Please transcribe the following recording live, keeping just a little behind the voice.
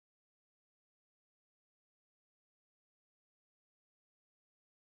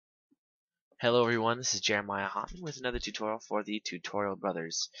Hello everyone, this is Jeremiah Houghton with another tutorial for the Tutorial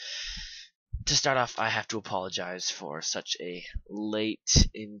Brothers. To start off, I have to apologize for such a late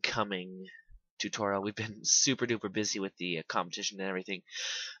incoming tutorial. We've been super duper busy with the competition and everything,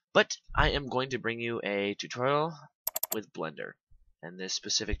 but I am going to bring you a tutorial with Blender, and this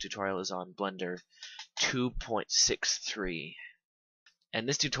specific tutorial is on Blender 2.63. And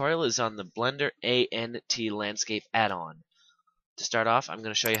this tutorial is on the Blender A.N.T landscape add-on. To start off, I'm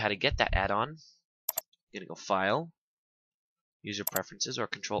going to show you how to get that add-on. You're going to go File, User Preferences, or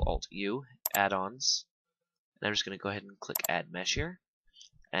Control-Alt-U, Add-ons. And I'm just going to go ahead and click Add Mesh here.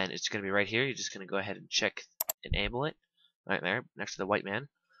 And it's going to be right here. You're just going to go ahead and check Enable it. Right there, next to the white man.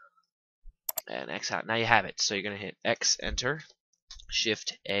 And X out. Now you have it. So you're going to hit X, Enter,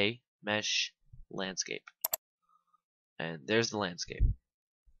 Shift A, Mesh, Landscape. And there's the landscape.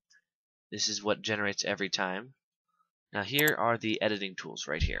 This is what generates every time. Now here are the editing tools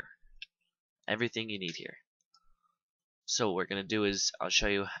right here. Everything you need here. So what we're going to do is I'll show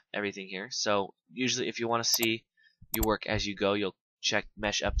you everything here. So usually if you want to see your work as you go, you'll check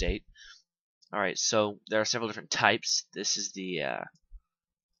Mesh Update. Alright, so there are several different types. This is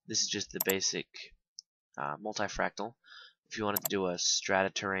just the basic multifractal. If you wanted to do a strata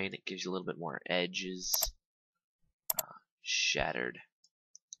terrain, it gives you a little bit more edges, shattered.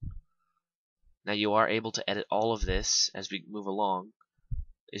 Now you are able to edit all of this as we move along.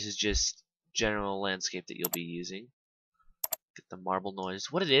 This is just general landscape that you'll be using. Get the marble noise.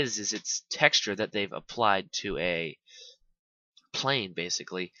 What it is it's texture that they've applied to a plane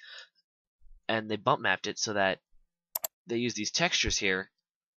basically, and they bump mapped it so that they use these textures here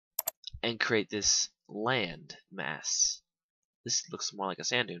and create this land mass. This looks more like a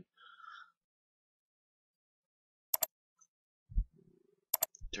sand dune.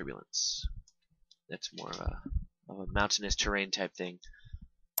 Turbulence. That's more of a mountainous terrain type thing.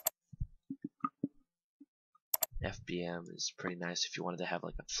 FBM is pretty nice if you wanted to have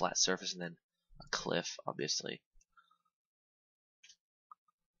like a flat surface and then a cliff, obviously.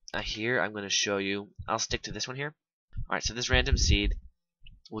 Here I'm going to show you, I'll stick to this one here. Alright, so this random seed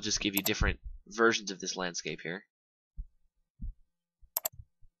will just give you different versions of this landscape here.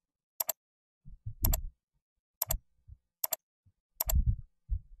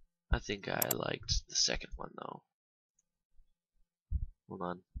 I think I liked the second one though. Hold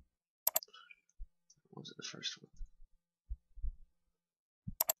on. What was it, the first one?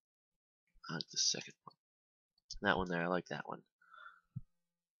 I like the second one. That one there, I like that one.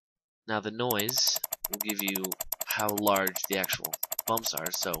 Now the noise will give you how large the actual bumps are.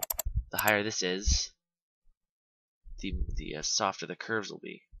 So the higher this is, the softer the curves will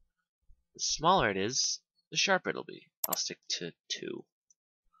be. The smaller it is, the sharper it'll be. I'll stick to 2.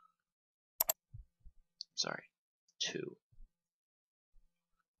 Sorry, 2.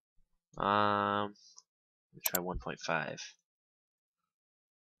 Let me try 1.5. How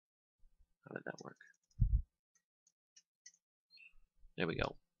did that work? There we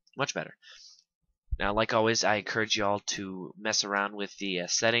go. Much better. Now, like always, I encourage you all to mess around with the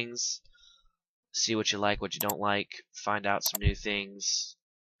settings, see what you like, what you don't like, find out some new things.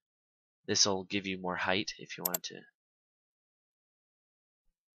 This will give you more height if you want to.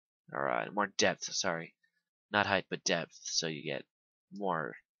 Alright, more depth, sorry. Not height, but depth, so you get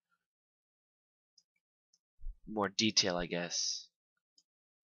more detail, I guess,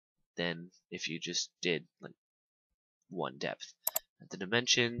 than if you just did like one depth. The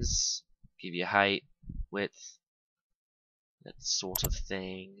dimensions give you height, width, that sort of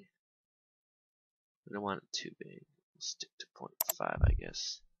thing. We don't want it too big. We'll stick to 0.5, I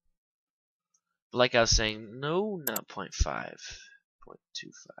guess. But like I was saying, no, not 0.5, 0.25.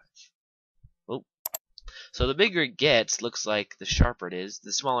 Oh, so the bigger it gets, looks like the sharper it is.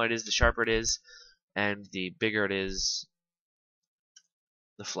 The smaller it is, the sharper it is, and the bigger it is,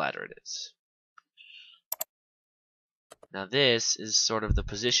 the flatter it is. Now this is sort of the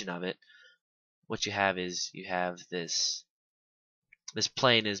position of it. What you have is you have this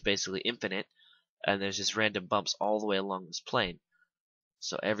plane is basically infinite, and there's just random bumps all the way along this plane.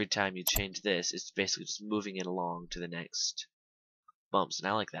 So every time you change this, it's basically just moving it along to the next bumps, and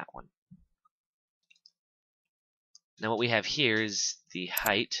I like that one. Now what we have here is the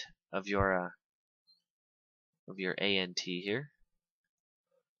height of your A.N.T here.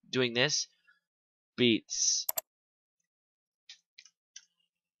 Doing this beats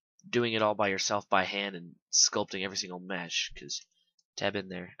doing it all by yourself by hand and sculpting every single mesh, because tab in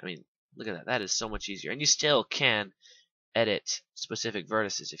there, I mean, look at that. That is so much easier. And you still can edit specific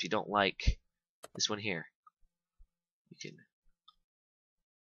vertices if you don't like this one here. You can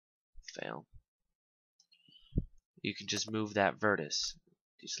fail. You can just move that vertex.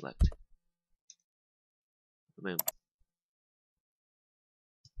 Deselect. Boom.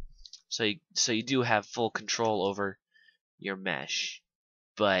 So you do have full control over your mesh,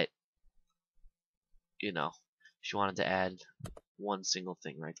 but you know, if you wanted to add one single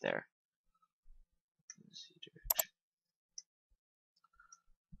thing right there.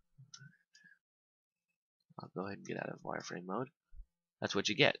 I'll go ahead and get out of wireframe mode. That's what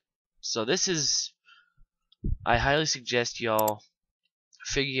you get. So this is, I highly suggest y'all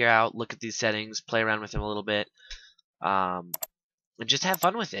figure out, look at these settings, play around with them a little bit, and just have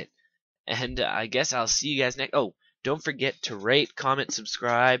fun with it. And I guess I'll see you guys next. Oh, don't forget to rate, comment,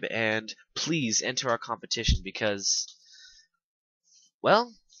 subscribe, and please enter our competition because,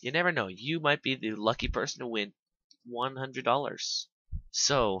 well, you never know. You might be the lucky person to win $100.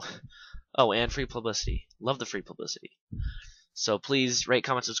 So, oh, and free publicity. Love the free publicity. So please rate,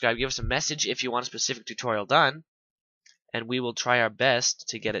 comment, subscribe. Give us a message if you want a specific tutorial done, and we will try our best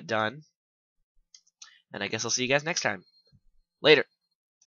to get it done. And I guess I'll see you guys next time. Later.